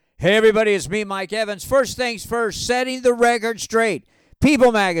Hey, everybody, it's me, Mike Evans. First things first, setting the record straight.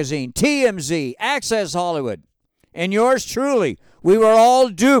 People Magazine, TMZ, Access Hollywood, and yours truly. We were all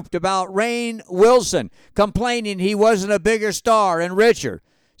duped about Rainn Wilson, complaining he wasn't a bigger star and richer.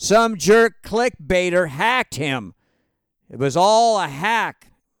 Some jerk clickbaiter hacked him. It was all a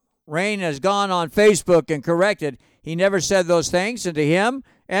hack. Rainn has gone on Facebook and corrected. He never said those things, and to him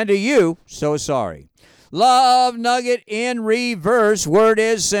and to you, so sorry. Love nugget in reverse. Word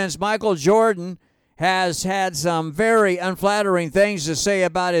is, since Michael Jordan has had some very unflattering things to say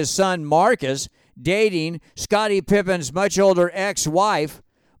about his son Marcus dating Scottie Pippen's much older ex-wife,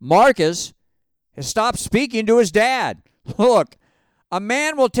 Marcus has stopped speaking to his dad. Look, a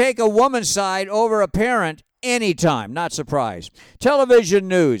man will take a woman's side over a parent anytime. Not surprised. Television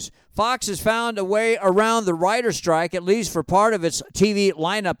news. Fox has found a way around the writer's strike, at least for part of its TV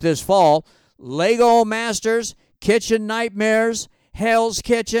lineup this fall. Lego Masters, Kitchen Nightmares, Hell's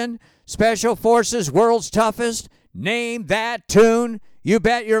Kitchen, Special Forces, World's Toughest, Name That Tune, You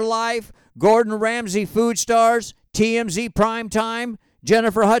Bet Your Life, Gordon Ramsay Food Stars, TMZ Primetime,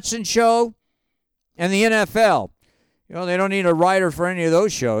 Jennifer Hudson Show, and the NFL. You know, they don't need a writer for any of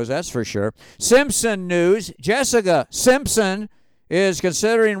those shows, that's for sure. Simpson news. Jessica Simpson is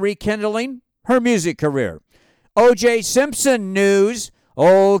considering rekindling her music career. O.J. Simpson news.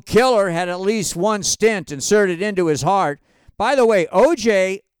 Old Killer had at least one stent inserted into his heart. By the way,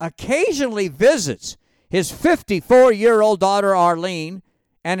 O.J. occasionally visits his 54-year-old daughter Arlene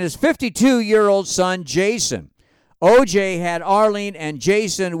and his 52-year-old son Jason. O.J. had Arlene and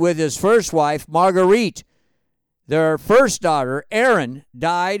Jason with his first wife, Marguerite. Their first daughter, Erin,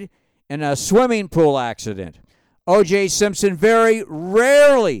 died in a swimming pool accident. O.J. Simpson very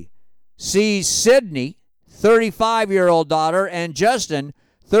rarely sees Sydney, 35-year-old daughter, and Justin,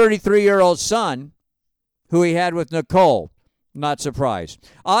 33-year-old son, who he had with Nicole. Not surprised.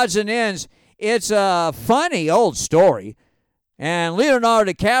 Odds and ends, it's a funny old story, and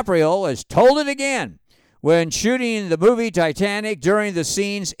Leonardo DiCaprio has told it again when shooting the movie Titanic during the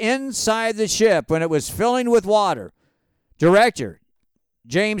scenes inside the ship when it was filling with water. Director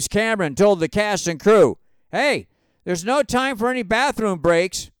James Cameron told the cast and crew, "Hey, there's no time for any bathroom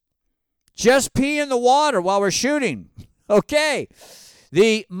breaks. Just pee in the water while we're shooting." Okay.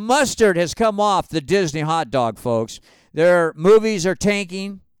 The mustard has come off the Disney hot dog, folks. Their movies are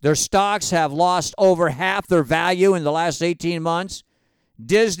tanking. Their stocks have lost over half their value in the last 18 months.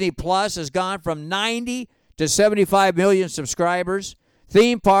 Disney Plus has gone from 90 to 75 million subscribers.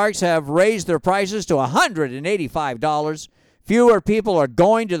 Theme parks have raised their prices to $185. Fewer people are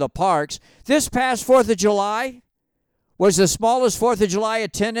going to the parks. This past 4th of July was the smallest 4th of July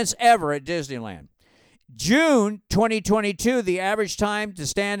attendance ever at Disneyland. June 2022, the average time to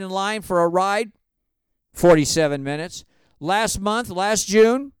stand in line for a ride, 47 minutes. Last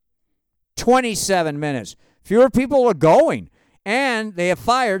June, 27 minutes. Fewer people are going. And they have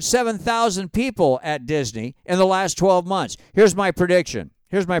fired 7,000 people at Disney in the last 12 months. Here's my prediction.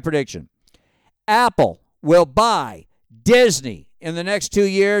 Apple will buy Disney in the next 2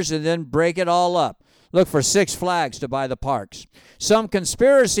 years and then break it all up. Look for Six Flags to buy the parks. Some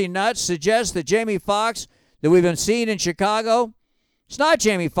conspiracy nuts suggest that Jamie Foxx that we've been seeing in Chicago, it's not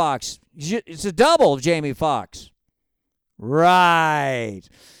Jamie Foxx. It's a double of Jamie Foxx. Right.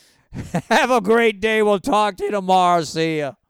 Have a great day. We'll talk to you tomorrow. See ya.